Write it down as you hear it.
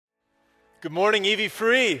Good morning, EV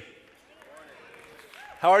Free.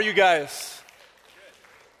 How are you guys?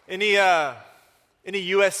 Any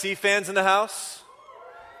USC fans in the house?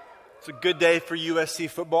 It's a good day for USC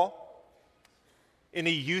football.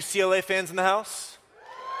 Any UCLA fans in the house?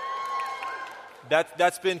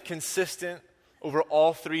 That's been consistent over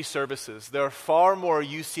all three services. There are far more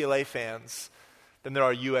UCLA fans than there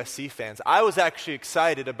are USC fans. I was actually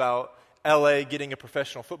excited about LA getting a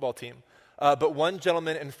professional football team. But one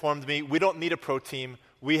gentleman informed me, we don't need a pro team,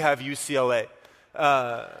 we have UCLA.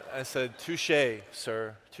 I said, touche,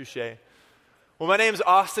 sir, touche. Well, my name's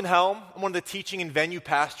Austin Helm. I'm one of the teaching and venue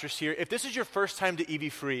pastors here. If this is your first time to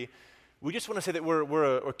EV Free, we just want to say that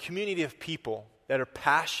we're a community of people that are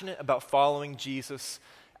passionate about following Jesus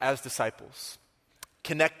as disciples,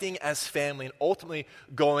 connecting as family, and ultimately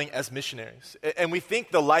going as missionaries. And we think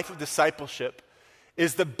the life of discipleship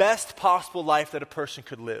is the best possible life that a person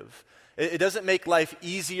could live. It doesn't make life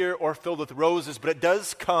easier or filled with roses, but it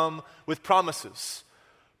does come with promises.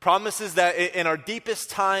 Promises that in our deepest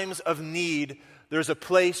times of need, there's a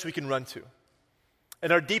place we can run to.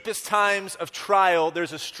 In our deepest times of trial,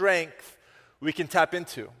 there's a strength we can tap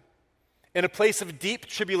into. In a place of deep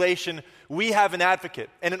tribulation, we have an advocate.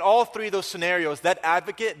 And in all three of those scenarios, that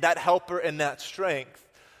advocate, that helper, and that strength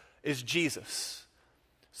is Jesus.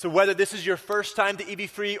 So whether this is your first time to EV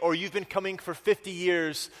Free or you've been coming for 50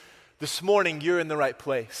 years, this morning, you're in the right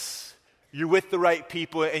place. You're with the right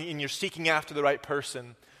people, and you're seeking after the right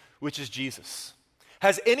person, which is Jesus.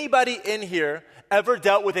 Has anybody in here ever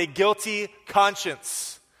dealt with a guilty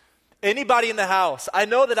conscience? Anybody in the house? I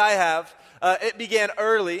know that I have. It began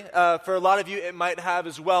early. For a lot of you, it might have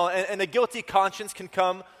as well. And a guilty conscience can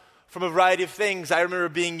come from a variety of things. I remember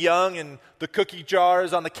being young, and the cookie jar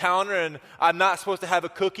is on the counter, and I'm not supposed to have a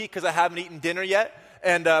cookie because I haven't eaten dinner yet.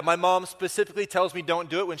 And my mom specifically tells me don't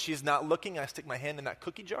do it when she's not looking. I stick my hand in that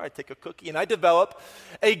cookie jar, I take a cookie, and I develop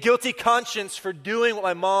a guilty conscience for doing what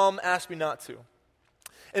my mom asked me not to.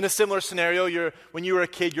 In a similar scenario, when you were a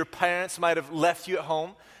kid, your parents might have left you at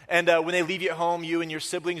home, and when they leave you at home, you and your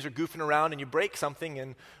siblings are goofing around and you break something,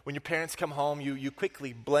 and when your parents come home, you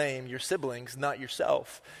quickly blame your siblings, not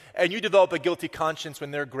yourself. And you develop a guilty conscience when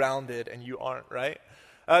they're grounded and you aren't, right?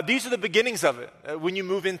 These are the beginnings of it. When you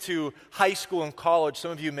move into high school and college,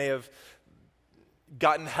 some of you may have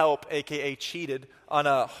gotten help, aka cheated, on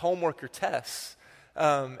a homework or tests.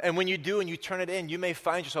 And when you do and you turn it in, you may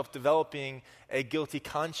find yourself developing a guilty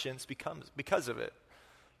conscience because of it.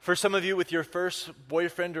 For some of you, with your first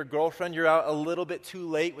boyfriend or girlfriend, you're out a little bit too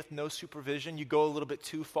late with no supervision. You go a little bit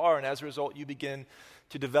too far, and as a result, you begin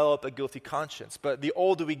to develop a guilty conscience. But the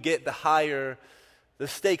older we get, the higher the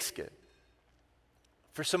stakes get.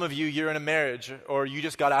 For some of you, you're in a marriage, or you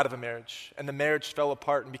just got out of a marriage, and the marriage fell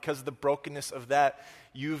apart, and because of the brokenness of that,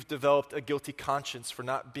 you've developed a guilty conscience for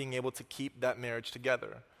not being able to keep that marriage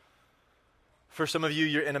together. For some of you,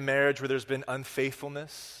 you're in a marriage where there's been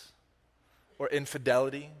unfaithfulness or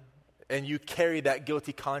infidelity, and you carry that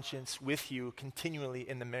guilty conscience with you continually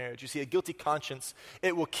in the marriage. You see, a guilty conscience,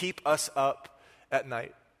 it will keep us up at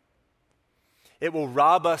night. It will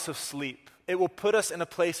rob us of sleep. It will put us in a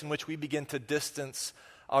place in which we begin to distance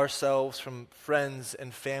ourselves from friends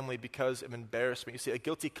and family because of embarrassment. You see, a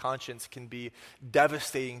guilty conscience can be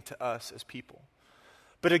devastating to us as people.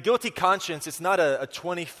 But a guilty conscience, it's not a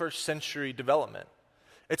 21st century development.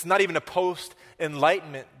 It's not even a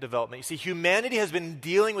post-Enlightenment development. You see, humanity has been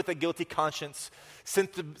dealing with a guilty conscience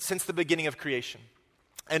since the beginning of creation.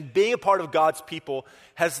 And being a part of God's people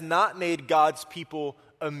has not made God's people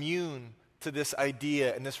immune to this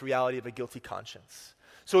idea and this reality of a guilty conscience.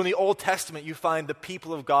 So in the Old Testament, you find the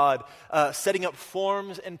people of God setting up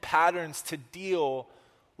forms and patterns to deal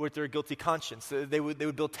with their guilty conscience. They would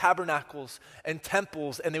build tabernacles and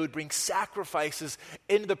temples, and they would bring sacrifices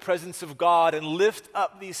into the presence of God and lift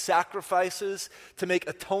up these sacrifices to make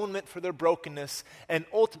atonement for their brokenness and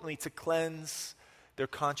ultimately to cleanse their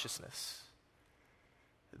consciousness.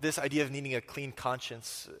 This idea of needing a clean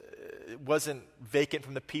conscience wasn't vacant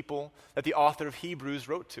from the people that the author of Hebrews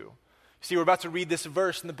wrote to. See, we're about to read this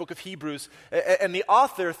verse in the book of Hebrews, and the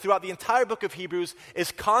author throughout the entire book of Hebrews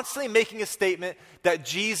is constantly making a statement that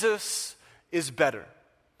Jesus is better.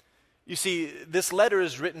 You see, this letter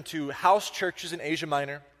is written to house churches in Asia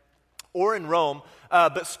Minor or in Rome,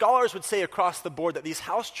 but scholars would say across the board that these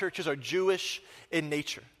house churches are Jewish in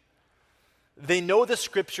nature. They know the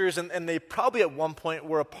scriptures, and they probably at one point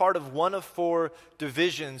were a part of one of four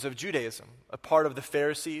divisions of Judaism, a part of the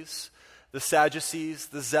Pharisees, the Sadducees,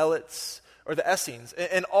 the Zealots, or the Essenes.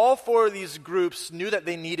 And all four of these groups knew that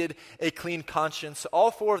they needed a clean conscience.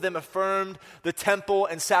 All four of them affirmed the temple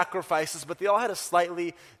and sacrifices, but they all had a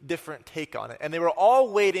slightly different take on it. And they were all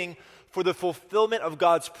waiting for the fulfillment of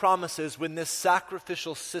God's promises when this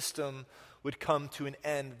sacrificial system would come to an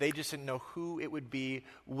end. They just didn't know who it would be,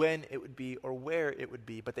 when it would be, or where it would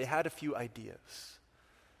be, but they had a few ideas.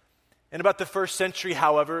 In about the first century,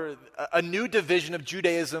 however, a new division of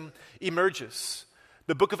Judaism emerges.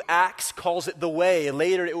 The book of Acts calls it the Way.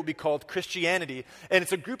 Later, it will be called Christianity. And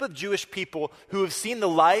it's a group of Jewish people who have seen the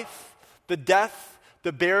life, the death,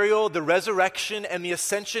 the burial, the resurrection, and the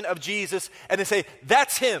ascension of Jesus, and they say,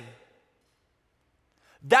 that's him.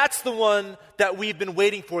 That's the one that we've been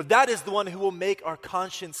waiting for. That is the one who will make our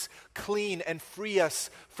conscience clean and free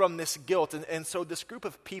us from this guilt. And so this group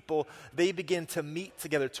of people, they begin to meet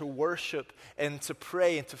together to worship and to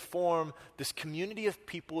pray and to form this community of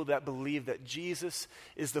people that believe that Jesus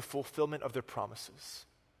is the fulfillment of their promises.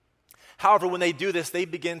 However, when they do this, they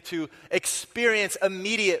begin to experience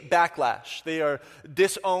immediate backlash. They are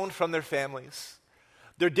disowned from their families.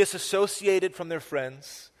 They're disassociated from their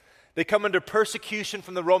friends. They come under persecution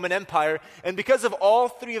from the Roman Empire, and because of all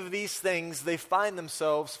three of these things, they find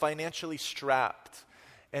themselves financially strapped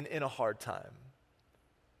and in a hard time.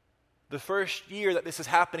 The first year that this is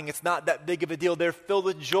happening, it's not that big of a deal. They're filled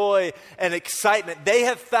with joy and excitement. They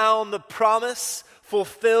have found the promise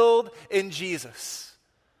fulfilled in Jesus.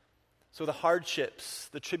 So the hardships,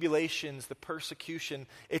 the tribulations, the persecution,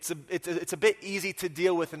 it's a bit easy to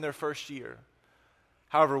deal with in their first year.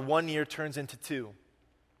 However, 1 year turns into 2.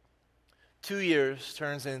 2 years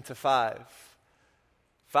turns into 5.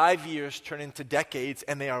 5 years turn into decades,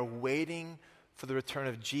 and they are waiting for the return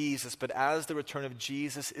of Jesus. But as the return of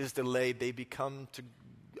Jesus is delayed, they become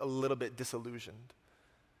a little bit disillusioned,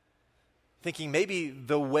 thinking maybe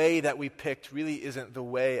the way that we picked really isn't the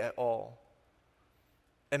way at all.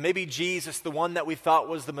 And maybe Jesus, the one that we thought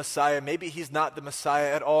was the Messiah, maybe he's not the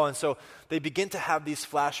Messiah at all. And so they begin to have these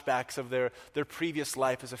flashbacks of their previous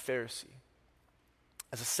life as a Pharisee,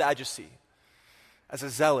 as a Sadducee, as a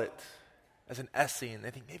zealot, as an Essene.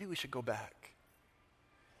 They think maybe we should go back.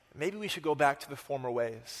 Maybe we should go back to the former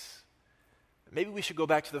ways. Maybe we should go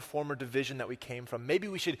back to the former division that we came from. Maybe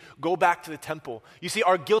we should go back to the temple. You see,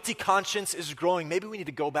 our guilty conscience is growing. Maybe we need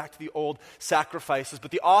to go back to the old sacrifices.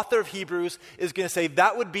 But the author of Hebrews is going to say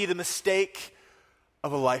that would be the mistake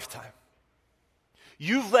of a lifetime.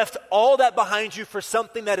 You've left all that behind you for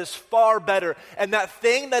something that is far better. And that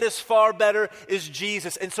thing that is far better is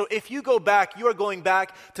Jesus. And so if you go back, you are going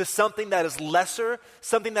back to something that is lesser,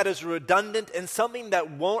 something that is redundant, and something that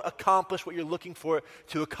won't accomplish what you're looking for it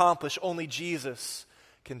to accomplish. Only Jesus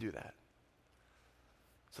can do that.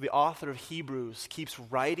 So the author of Hebrews keeps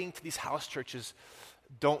writing to these house churches,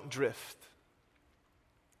 don't drift.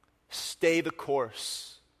 Stay the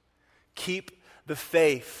course. Keep the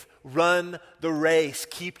faith. Run the race.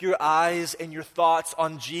 Keep your eyes and your thoughts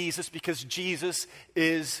on Jesus because Jesus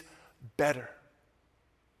is better.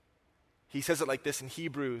 He says it like this in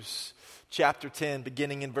Hebrews chapter 10,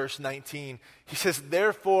 beginning in verse 19. He says,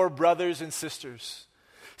 therefore, brothers and sisters,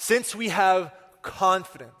 since we have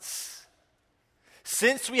confidence,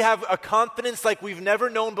 since we have a confidence like we've never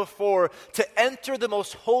known before to enter the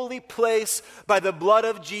most holy place by the blood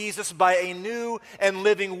of Jesus, by a new and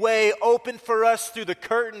living way opened for us through the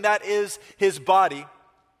curtain that is his body,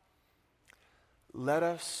 let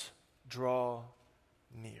us draw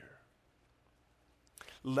near.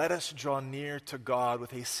 Let us draw near to God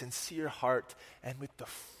with a sincere heart and with the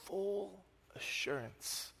full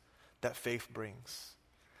assurance that faith brings,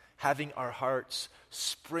 having our hearts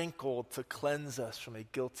sprinkled to cleanse us from a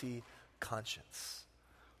guilty conscience.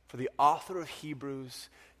 For the author of Hebrews,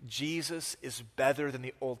 Jesus is better than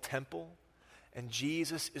the old temple, and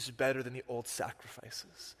Jesus is better than the old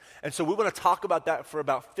sacrifices. And so we want to talk about that for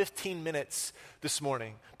about 15 minutes this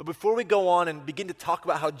morning. But before we go on and begin to talk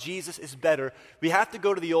about how Jesus is better, we have to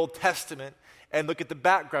go to the Old Testament and look at the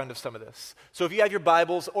background of some of this. So if you have your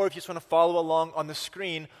Bibles, or if you just want to follow along on the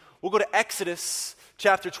screen, we'll go to Exodus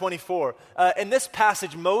chapter 24. In this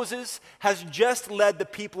passage, Moses has just led the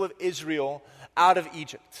people of Israel out of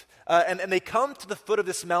Egypt. And they come to the foot of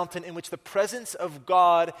this mountain in which the presence of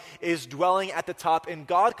God is dwelling at the top. And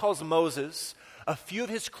God calls Moses, a few of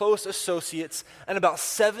his close associates, and about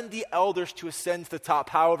 70 elders to ascend to the top.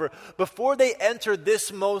 However, before they enter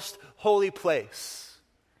this most holy place,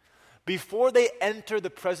 before they enter the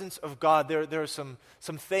presence of God, there are some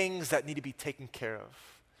things that need to be taken care of.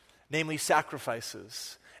 Namely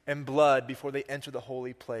sacrifices and blood before they enter the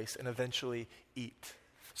holy place and eventually eat.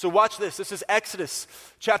 So watch this. This is Exodus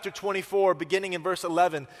chapter 24, beginning in verse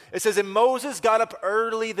 11. It says, and Moses got up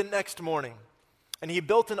early the next morning, and he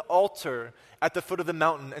built an altar at the foot of the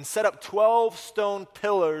mountain and set up 12 stone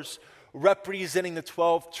pillars representing the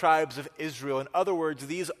 12 tribes of Israel. In other words,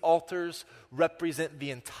 these altars represent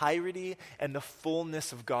the entirety and the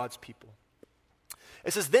fullness of God's people.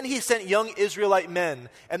 It says, then he sent young Israelite men,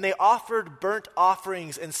 and they offered burnt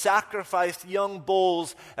offerings and sacrificed young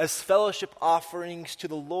bulls as fellowship offerings to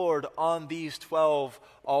the Lord on these 12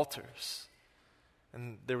 altars.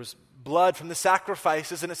 And there was blood from the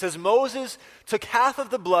sacrifices, and it says Moses took half of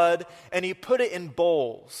the blood and he put it in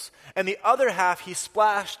bowls, and the other half he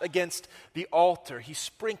splashed against the altar. He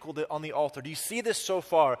sprinkled it on the altar. Do you see this so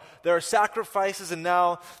far? There are sacrifices and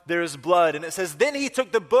now there is blood. And it says, then he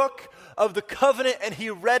took the book of the covenant and he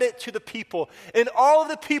read it to the people. And all of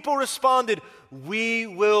the people responded, we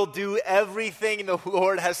will do everything the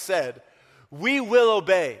Lord has said. We will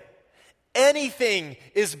obey. Anything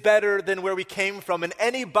is better than where we came from, and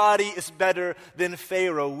anybody is better than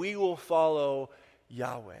Pharaoh. We will follow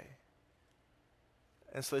Yahweh.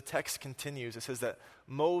 And so the text continues. It says that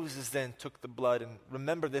Moses then took the blood, and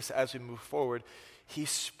remember this as we move forward. He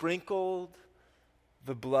sprinkled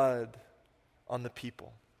the blood on the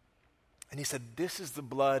people. And he said, this is the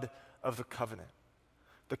blood of the covenant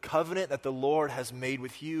that the Lord has made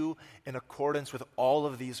with you in accordance with all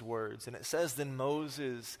of these words. And it says, then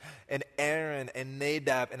Moses and Aaron and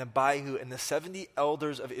Nadab and Abihu and the 70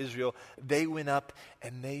 elders of Israel, they went up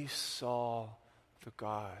and they saw the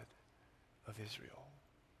God of Israel.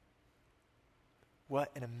 What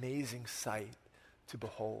an amazing sight to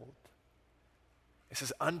behold. It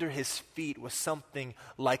says, under his feet was something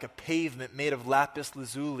like a pavement made of lapis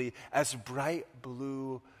lazuli, as bright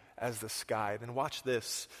blue as the sky. Then watch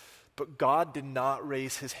this. But God did not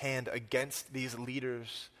raise his hand against these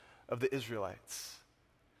leaders of the Israelites.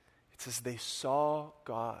 It says they saw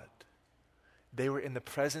God. They were in the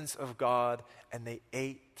presence of God, and they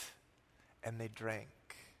ate and they drank.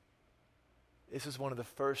 This is one of the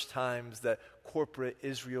first times that corporate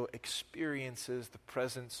Israel experiences the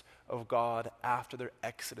presence of God after their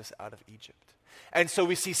exodus out of Egypt. And so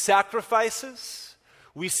we see sacrifices,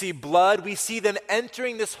 we see blood, we see them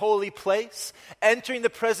entering this holy place, entering the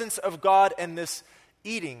presence of God, and this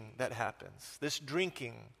eating that happens, this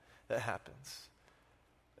drinking that happens.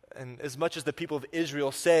 And as much as the people of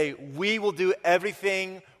Israel say, we will do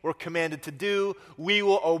everything we're commanded to do, we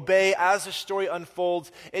will obey as the story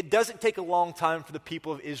unfolds, it doesn't take a long time for the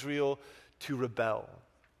people of Israel to rebel,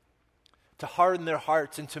 to harden their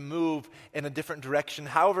hearts and to move in a different direction.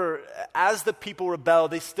 However, as the people rebel,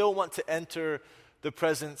 they still want to enter the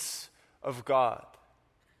presence of God.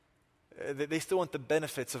 They still want the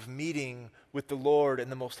benefits of meeting with the Lord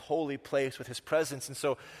in the most holy place with his presence. And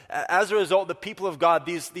so as a result, the people of God,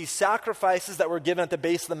 these sacrifices that were given at the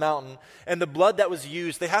base of the mountain and the blood that was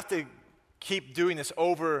used, they have to keep doing this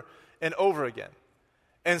over and over again.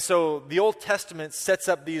 And so the Old Testament sets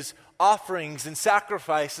up these offerings and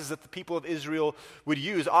sacrifices that the people of Israel would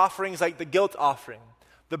use. Offerings like the guilt offering,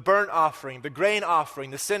 the burnt offering, the grain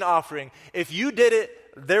offering, the sin offering. If you did it,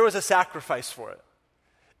 there was a sacrifice for it.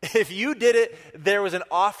 If you did it, there was an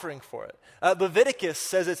offering for it. Leviticus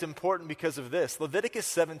says it's important because of this. Leviticus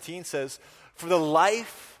 17 says, for the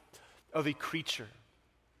life of a creature,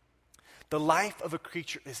 the life of a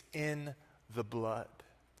creature is in the blood.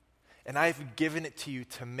 And I've given it to you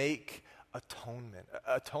to make atonement.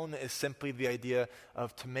 Atonement is simply the idea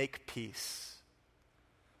of to make peace,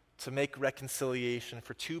 to make reconciliation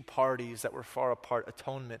for two parties that were far apart.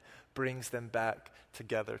 Atonement brings them back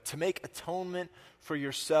together. To make atonement for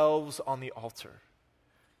yourselves on the altar.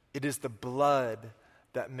 It is the blood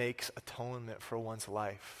that makes atonement for one's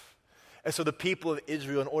life. And so the people of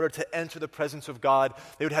Israel, in order to enter the presence of God,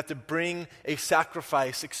 they would have to bring a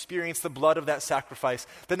sacrifice, experience the blood of that sacrifice.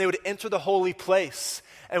 Then they would enter the holy place.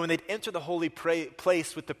 And when they'd enter the holy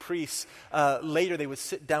place with the priests, later they would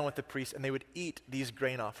sit down with the priests and they would eat these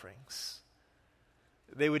grain offerings.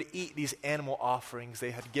 They would eat these animal offerings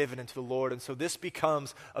they had given into the Lord. And so this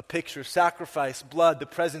becomes a picture: sacrifice, blood, the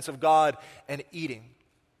presence of God, and eating.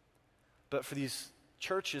 But for these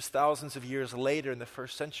churches thousands of years later in the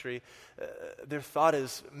first century, their thought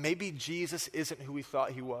is, maybe Jesus isn't who we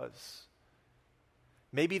thought he was.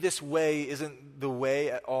 Maybe this way isn't the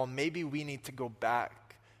way at all. Maybe we need to go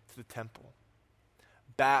back to the temple,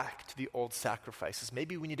 back to the old sacrifices.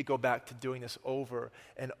 Maybe we need to go back to doing this over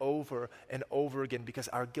and over and over again because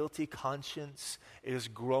our guilty conscience is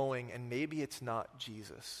growing, and maybe it's not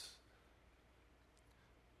Jesus.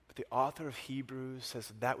 But the author of Hebrews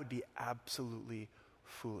says that would be absolutely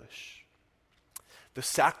foolish. The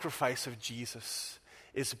sacrifice of Jesus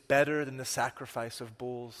is better than the sacrifice of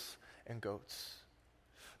bulls and goats.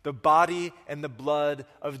 The body and the blood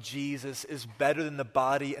of Jesus is better than the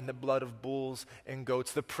body and the blood of bulls and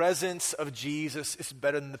goats. The presence of Jesus is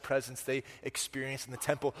better than the presence they experienced in the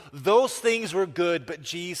temple. Those things were good, but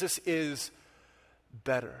Jesus is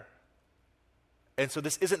better. And so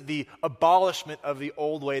this isn't the abolishment of the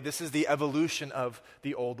old way. This is the evolution of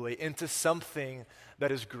the old way into something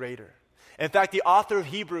that is greater. In fact, the author of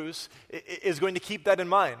Hebrews is going to keep that in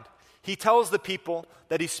mind. He tells the people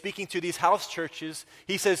that he's speaking to, these house churches,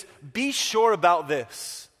 he says, be sure about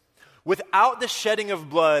this. Without the shedding of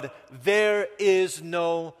blood, there is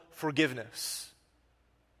no forgiveness.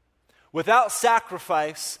 Without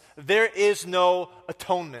sacrifice, there is no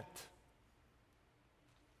atonement.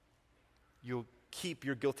 You'll keep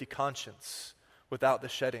your guilty conscience without the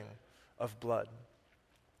shedding of blood.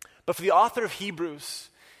 But for the author of Hebrews,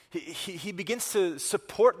 he begins to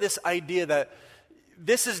support this idea that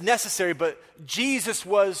this is necessary, but Jesus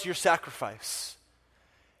was your sacrifice.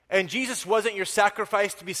 And Jesus wasn't your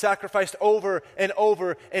sacrifice to be sacrificed over and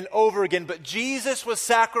over and over again, but Jesus was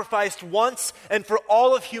sacrificed once and for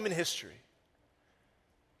all of human history.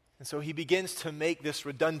 And so he begins to make this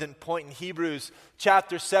redundant point in Hebrews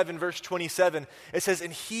chapter 7, verse 27. It says,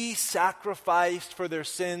 and he sacrificed for their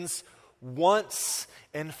sins once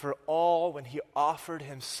and for all when he offered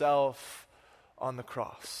himself on the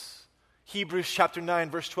cross. Hebrews chapter 9,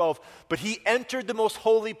 verse 12. But he entered the most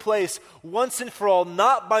holy place once and for all,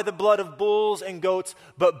 not by the blood of bulls and goats,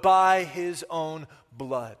 but by his own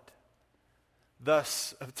blood,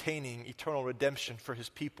 thus obtaining eternal redemption for his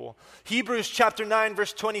people. Hebrews chapter 9,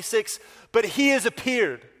 verse 26. But he has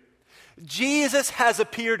appeared. Jesus has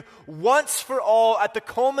appeared once for all at the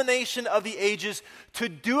culmination of the ages to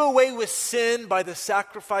do away with sin by the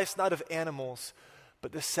sacrifice not of animals,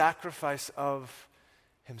 but the sacrifice of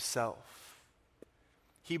himself.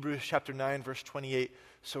 Hebrews chapter 9, verse 28.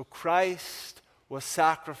 So Christ was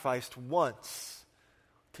sacrificed once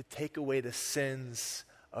to take away the sins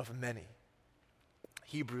of many.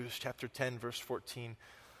 Hebrews chapter 10, verse 14.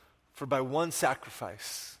 For by one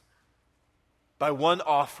sacrifice, by one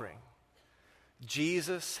offering,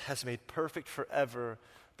 Jesus has made perfect forever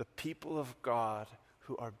the people of God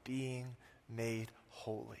who are being made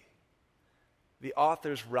holy. The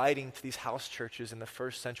author's writing to these house churches in the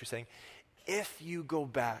first century saying, if you go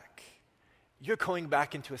back, you're going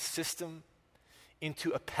back into a system, into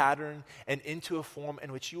a pattern, and into a form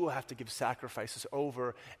in which you will have to give sacrifices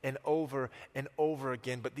over and over and over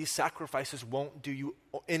again. But these sacrifices won't do you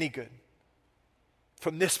any good.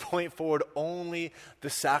 From this point forward, only the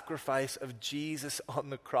sacrifice of Jesus on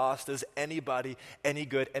the cross does anybody any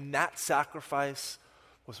good. And that sacrifice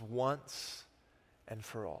was once and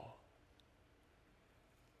for all.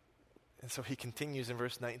 And so he continues in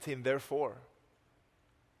verse 19, therefore,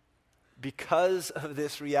 because of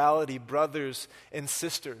this reality, brothers and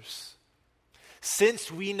sisters,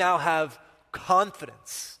 since we now have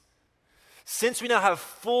confidence, since we now have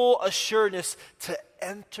full assurance to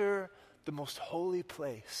enter the most holy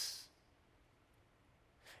place,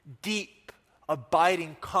 deep,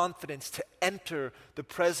 abiding confidence to enter the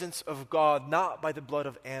presence of God, not by the blood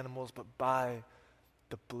of animals, but by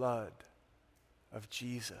the blood of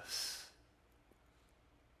Jesus.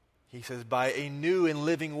 He says, by a new and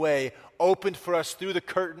living way opened for us through the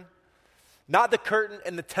curtain, not the curtain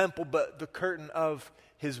in the temple, but the curtain of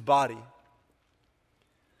his body.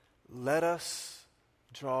 Let us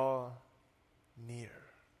draw near.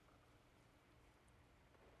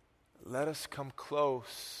 Let us come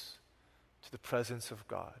close to the presence of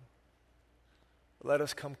God. Let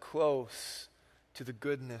us come close to the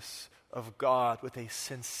goodness of God with a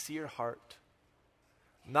sincere heart,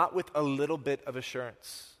 not with a little bit of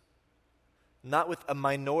assurance, not with a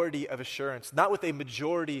minority of assurance, not with a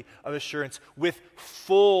majority of assurance, with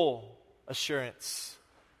full assurance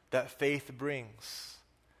that faith brings.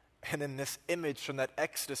 And in this image from that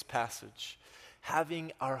Exodus passage,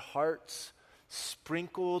 having our hearts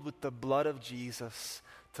sprinkled with the blood of Jesus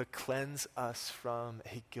to cleanse us from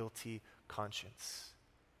a guilty conscience.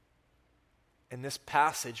 In this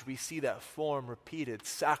passage, we see that form repeated: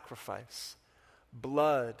 sacrifice,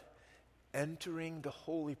 blood, entering the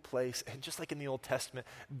holy place. And just like in the Old Testament,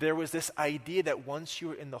 there was this idea that once you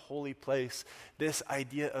were in the holy place, this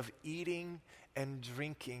idea of eating and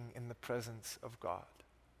drinking in the presence of God.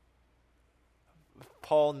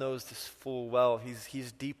 Paul knows this full well.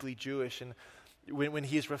 He's deeply Jewish, and when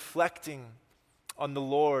he's reflecting on the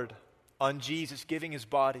Lord, on Jesus giving his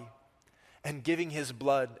body and giving his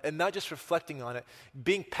blood, and not just reflecting on it,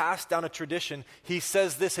 being passed down a tradition, he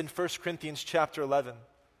says this in 1 Corinthians chapter 11.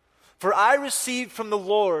 For I received from the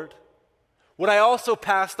Lord what I also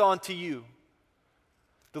passed on to you.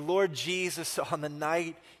 The Lord Jesus, on the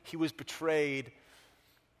night he was betrayed,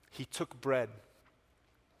 he took bread.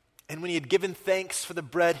 And when he had given thanks for the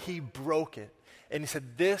bread, he broke it. And he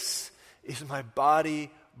said, "This is my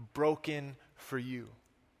body broken for you.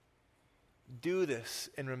 Do this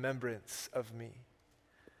in remembrance of me."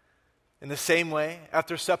 In the same way,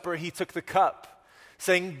 after supper, he took the cup,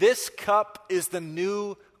 saying, "This cup is the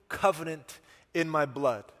new covenant in my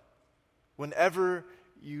blood. Whenever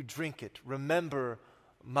you drink it, remember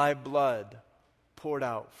my blood poured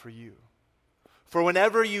out for you. For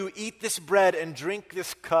whenever you eat this bread and drink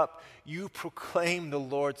this cup, you proclaim the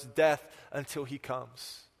Lord's death until he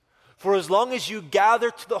comes. For as long as you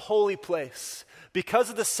gather to the holy place, because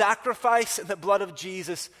of the sacrifice and the blood of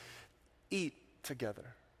Jesus, eat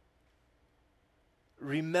together.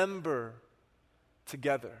 Remember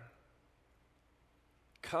together.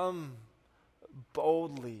 Come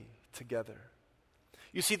boldly together."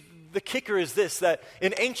 You see, the kicker is this, that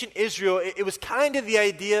in ancient Israel, it was kind of the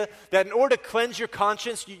idea that in order to cleanse your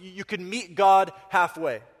conscience, you could meet God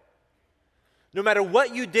halfway. No matter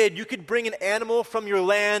what you did, you could bring an animal from your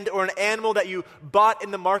land or an animal that you bought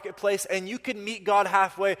in the marketplace, and you could meet God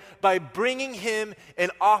halfway by bringing him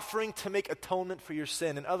an offering to make atonement for your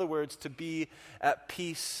sin. In other words, to be at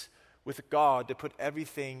peace with God, to put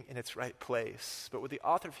everything in its right place. But what the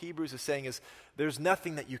author of Hebrews is saying is, there's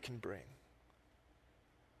nothing that you can bring.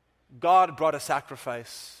 God brought a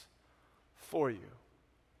sacrifice for you.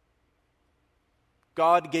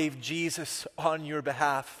 God gave Jesus on your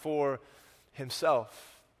behalf for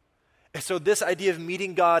himself. And so this idea of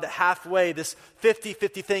meeting God halfway, this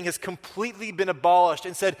 50-50 thing, has completely been abolished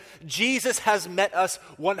and said, Jesus has met us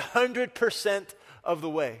 100% of the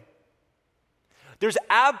way. There's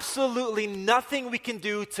absolutely nothing we can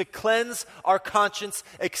do to cleanse our conscience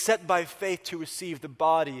except by faith to receive the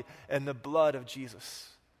body and the blood of Jesus.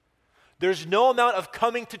 There's no amount of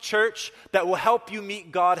coming to church that will help you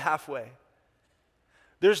meet God halfway.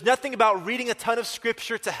 There's nothing about reading a ton of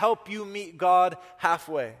scripture to help you meet God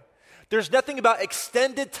halfway. There's nothing about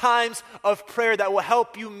extended times of prayer that will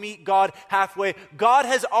help you meet God halfway. God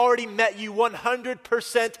has already met you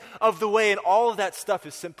 100% of the way, and all of that stuff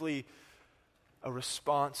is simply a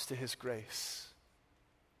response to his grace.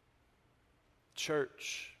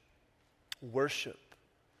 Church, worship,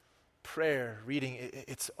 prayer, reading,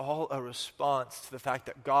 it's all a response to the fact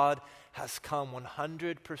that God has come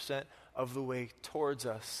 100% of the way towards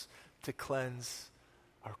us to cleanse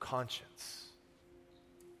our conscience.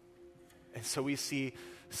 And so we see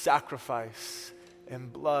sacrifice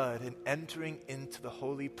and blood and entering into the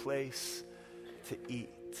holy place to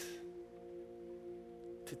eat,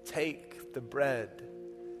 to take the bread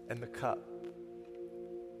and the cup.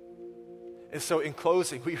 And so in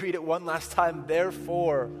closing, we read it one last time.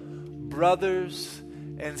 Therefore, brothers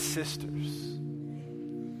and sisters,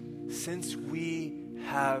 since we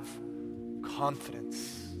have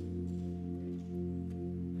confidence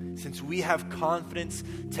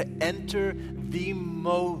to enter the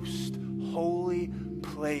most holy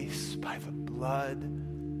place by the blood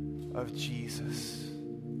of Jesus,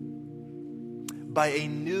 by a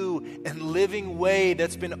new and living way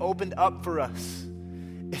that's been opened up for us.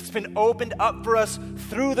 It's been opened up for us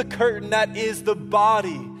through the curtain that is the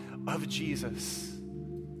body of Jesus.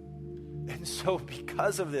 And so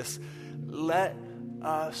because of this, let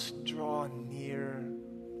us draw near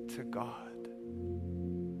to God.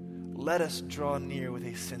 Let us draw near with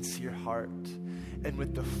a sincere heart and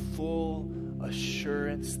with the full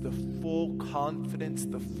assurance, the full confidence,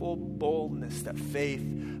 the full boldness that faith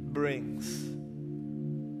brings.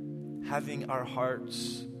 Having our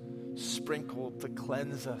hearts sprinkled to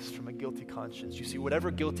cleanse us from a guilty conscience. You see, whatever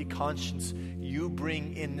guilty conscience you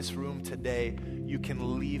bring in this room today, you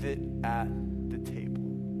can leave it at the table.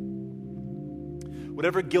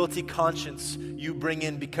 Whatever guilty conscience you bring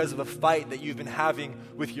in because of a fight that you've been having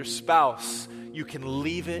with your spouse, you can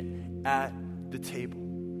leave it at the table.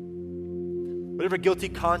 Whatever guilty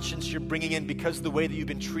conscience you're bringing in because of the way that you've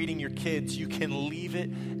been treating your kids, you can leave it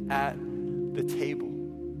at the table.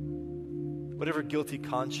 Whatever guilty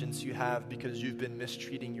conscience you have because you've been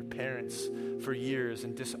mistreating your parents for years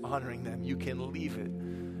and dishonoring them, you can leave it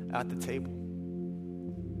at the table.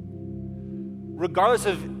 Regardless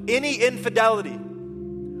of any infidelity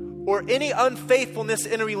or any unfaithfulness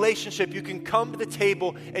in a relationship, you can come to the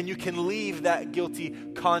table and you can leave that guilty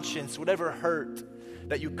conscience, whatever hurt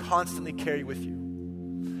that you constantly carry with you.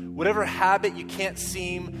 Whatever habit you can't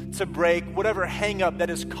seem to break, whatever hang up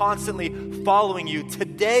that is constantly following you,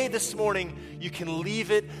 today, this morning, you can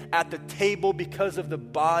leave it at the table because of the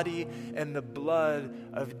body and the blood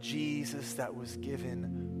of Jesus that was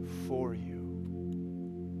given for you.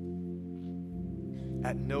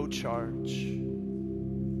 at no charge,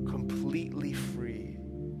 completely free,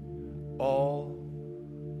 all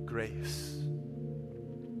grace.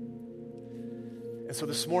 And so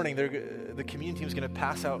this morning, the communion team is going to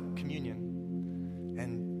pass out communion.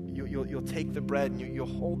 And you'll take the bread and you'll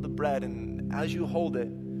hold the bread. And as you hold it,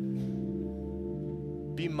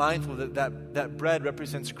 be mindful that bread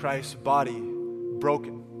represents Christ's body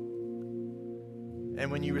broken. And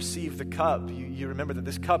when you receive the cup, you remember that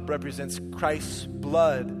this cup represents Christ's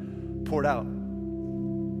blood poured out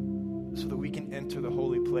so that we can enter the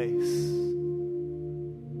holy place,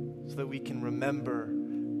 so that we can remember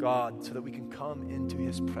God, so that we can come into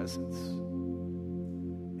his presence.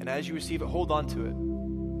 And as you receive it, hold on to it.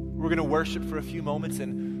 We're going to worship for a few moments,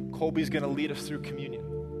 and Colby's going to lead us through communion.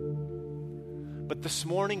 But this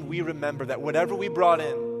morning, we remember that whatever we brought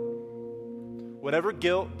in, whatever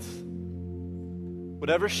guilt,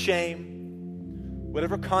 whatever shame,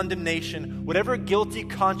 whatever condemnation, whatever guilty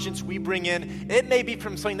conscience we bring in, it may be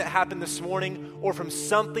from something that happened this morning or from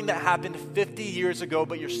something that happened 50 years ago,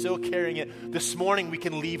 but you're still carrying it. This morning, we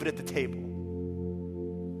can leave it at the table.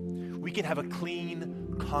 We can have a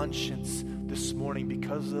clean conscience this morning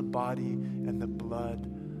because of the body and the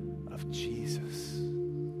blood of Jesus.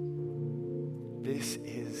 This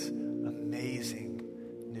is amazing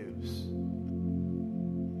news.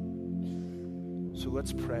 So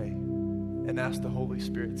let's pray and ask the Holy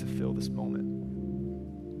Spirit to fill this moment.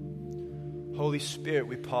 Holy Spirit,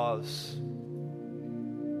 we pause.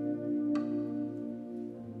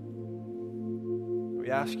 We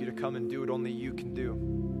ask you to come and do what only you can do.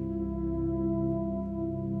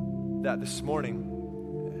 That this morning,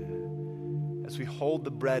 as we hold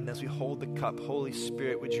the bread and as we hold the cup, Holy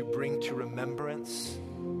Spirit, would you bring to remembrance,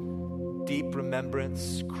 deep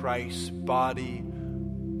remembrance, Christ's body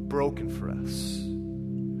broken for us,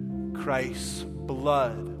 Christ's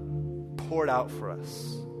blood poured out for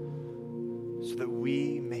us, so that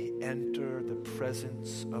we may enter the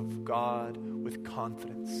presence of God with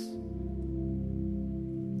confidence,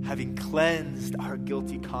 having cleansed our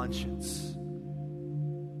guilty conscience.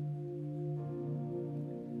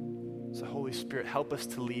 So Holy Spirit, help us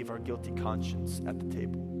to leave our guilty conscience at the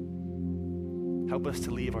table. Help us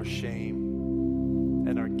to leave our shame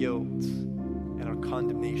and our guilt and our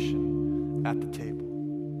condemnation at the table.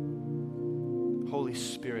 Holy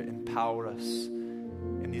Spirit, empower us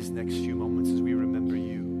in these next few moments as we remember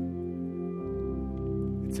you.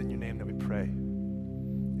 It's in your name that we pray.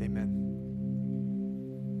 Amen.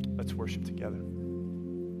 Let's worship together.